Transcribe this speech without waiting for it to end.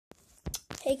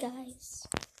Hey guys,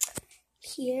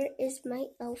 here is my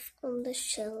elf on the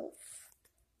shelf.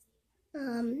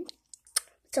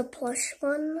 It's a plush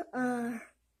one.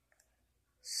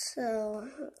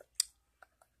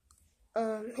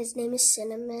 His name is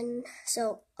Cinnamon.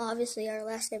 So obviously our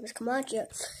last name is Camacho.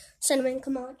 Cinnamon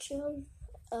Camacho.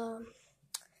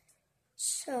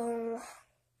 So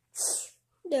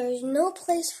there's no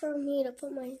place for me to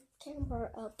put my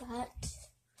camera up at,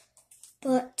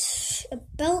 but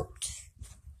about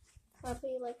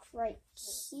probably like right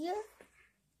here.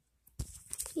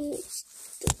 Here's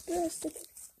the best.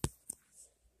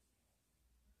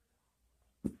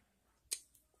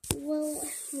 Well,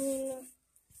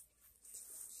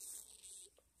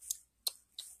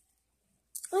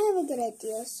 I have a good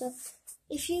idea. So,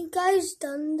 if you guys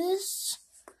done this,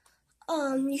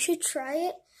 you should try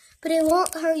it. But it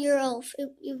won't hurt your elf.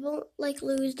 You won't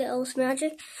lose the elf's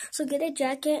magic. So get a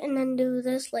jacket and then do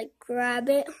this, grab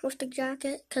it with the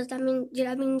jacket, because that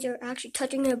means you're actually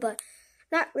touching it, but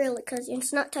not really, because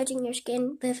it's not touching your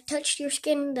skin. But if it touched your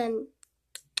skin, then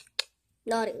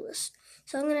naughty list.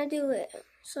 So I'm gonna do it.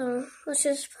 So let's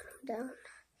just put him down.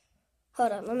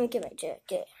 Hold on, let me get my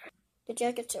jacket. The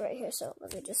jackets are right here, so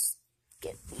let me just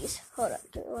get these. Hold on,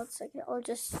 give me 1 second. I'll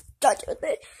just touch it with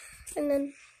it, and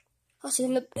then I'll see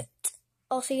you in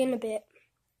a bit.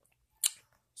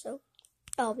 So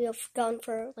I'll be gone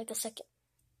for a second.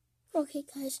 Okay,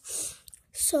 guys.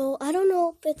 So I don't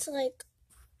know if it's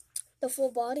the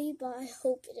full body, but I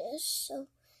hope it is. So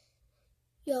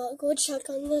yeah, I'll go check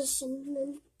on this, and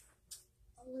then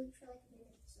I'll leave for a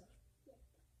minute. So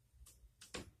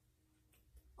yeah.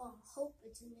 I'll hope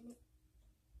it's a minute.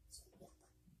 So yeah.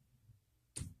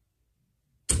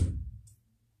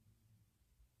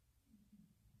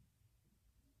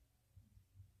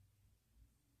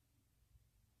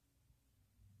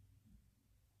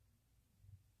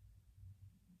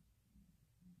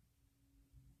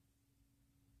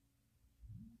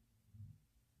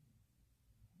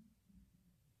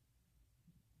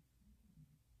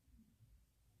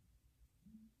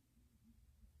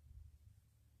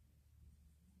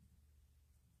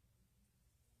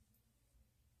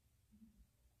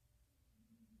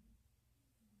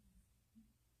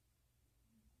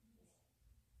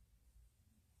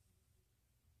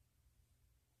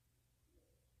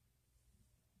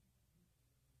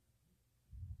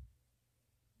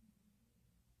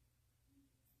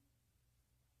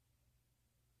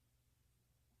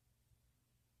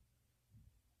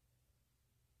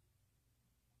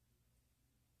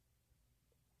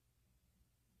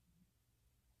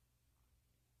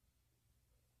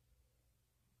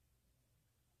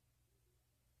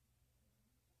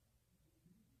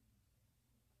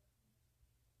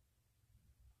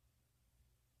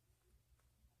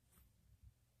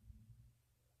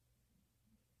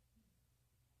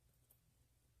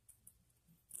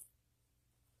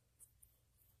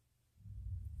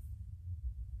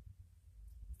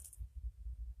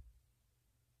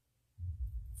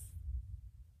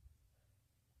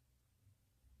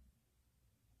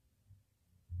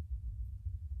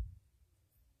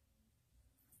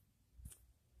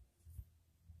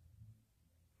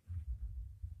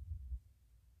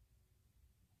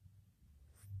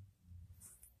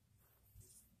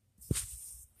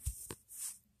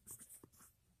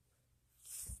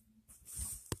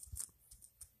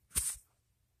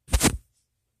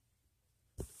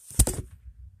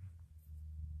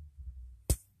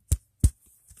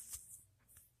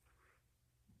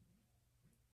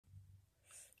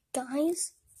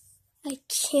 Guys, I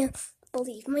can't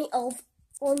believe my elf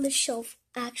on the shelf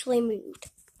actually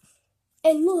moved.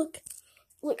 And look,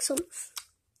 so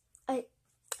I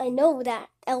know that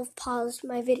elf paused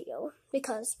my video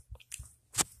because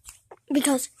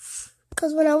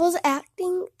when I was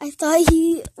acting, I thought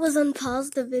he was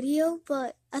unpaused the video,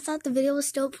 but I thought the video was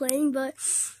still playing, but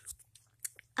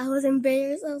I was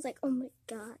embarrassed. I was like, oh my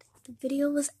god, the video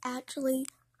was actually,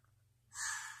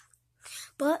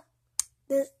 but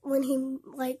when he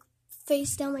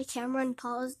faced down my camera and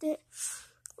paused it,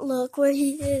 look where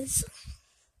he is.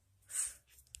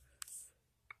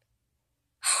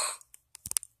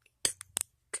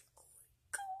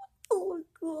 Oh my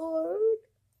god.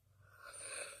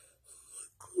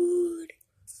 Good.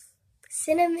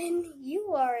 Cinnamon,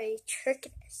 you are a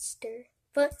trickster.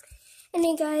 But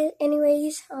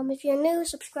anyways, if you're new,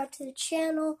 subscribe to the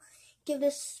channel,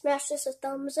 smash this a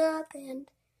thumbs up, and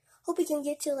hope we can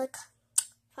get to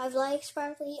 5 likes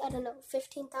probably. I don't know,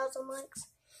 15,000 likes.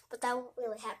 But that won't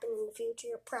really happen in the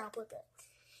future, probably. But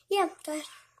yeah, guys,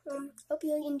 hope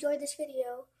you enjoyed this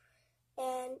video.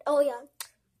 And oh yeah,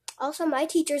 also my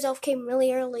teacher's elf came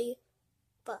really early.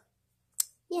 But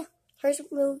yeah. hers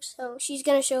moves, so she's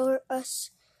gonna show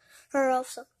us her elf.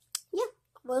 So yeah,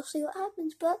 we'll see what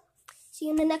happens. But see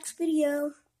you in the next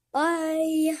video.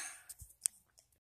 Bye.